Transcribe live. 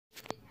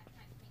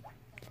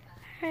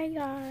Hi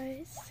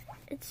guys,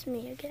 it's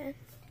me again.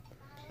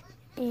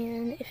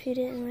 And if you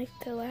didn't like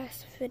the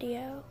last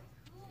video,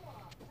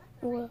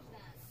 well,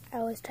 I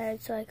was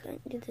tired so I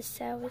couldn't do the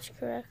sandwich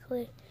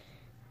correctly.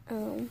 By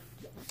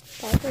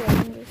the way,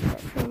 I'm just that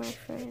from my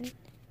friend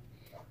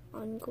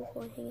on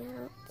Google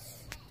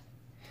Hangouts.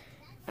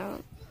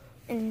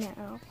 And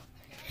now,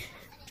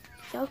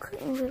 y'all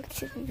couldn't really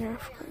see the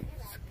Nerf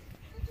guns.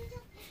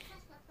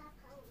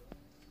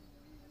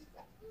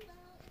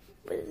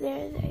 But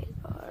there they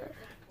are.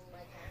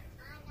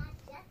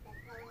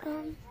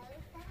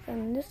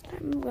 And this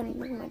time I'm gonna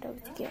bring my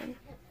dogs again.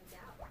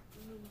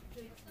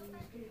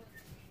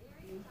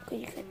 Because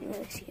you couldn't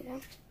really see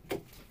them.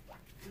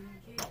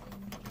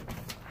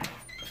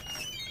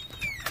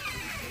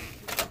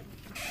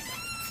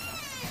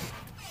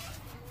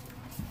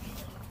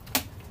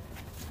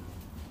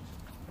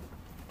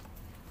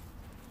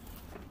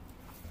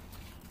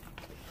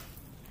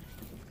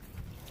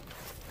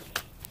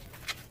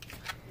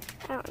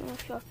 I don't know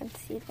if y'all can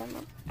see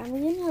them. I'm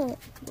gonna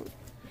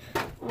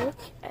look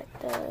at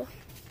the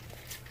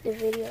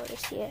video to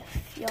see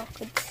if y'all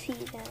could see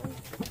them.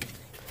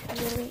 I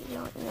really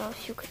don't know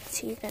if you could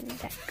see them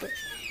that good,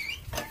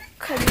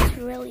 because it's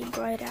really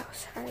bright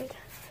outside.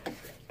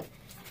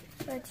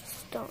 I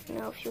just don't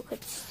know if you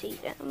could see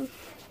them.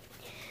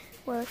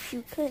 Well, if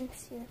you couldn't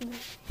see them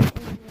and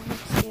you want to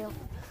see them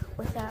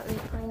without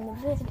replaying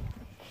the video,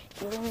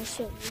 let me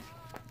show you.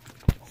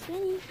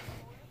 See?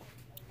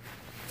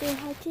 Say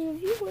hi to the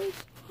viewers.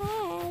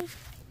 Hi.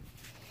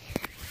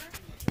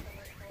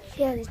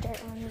 See how these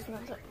dirt on his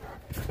nose.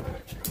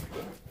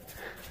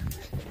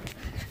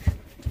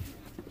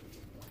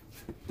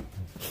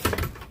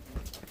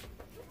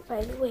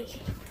 By the way,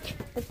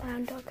 the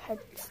brown dog had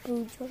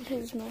spooge on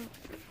his mouth.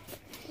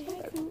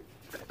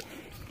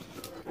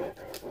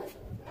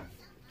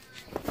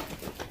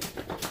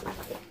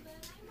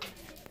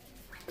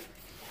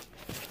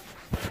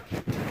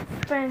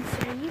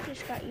 Spencer, you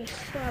just got your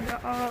slobber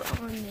all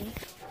on me.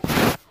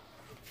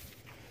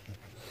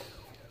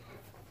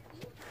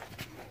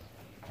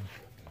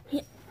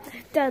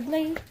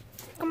 Dudley,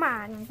 come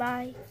on,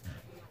 bye.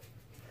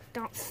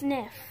 Don't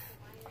sniff.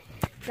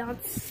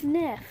 Don't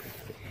sniff.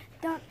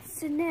 Don't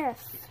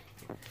sniff.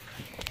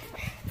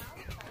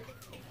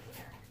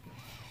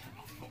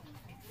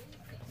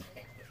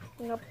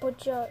 I'm gonna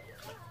put your...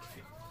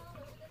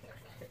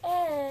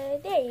 Hey,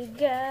 there you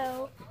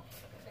go.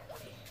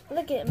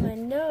 Look at my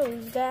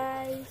nose,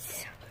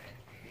 guys.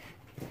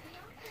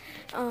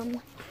 So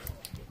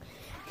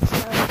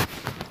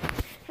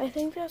I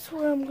think that's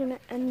where I'm gonna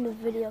end the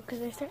video because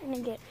they're starting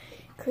to get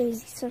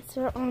crazy since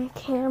they're on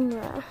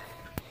camera.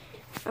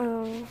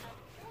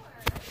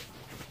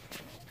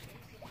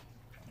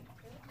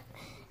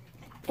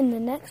 In the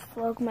next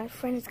vlog, my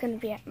friend is gonna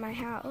be at my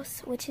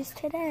house, which is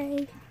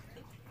today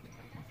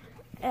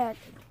at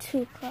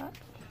 2 o'clock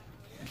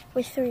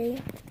or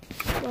 3.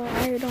 Well,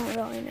 I don't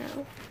really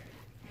know,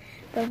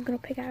 but I'm gonna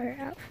pick out her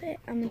outfit.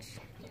 We're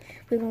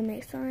gonna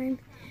make slime,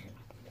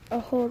 a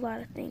whole lot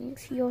of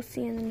things. You'll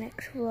see in the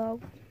next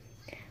vlog.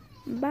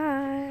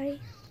 Bye.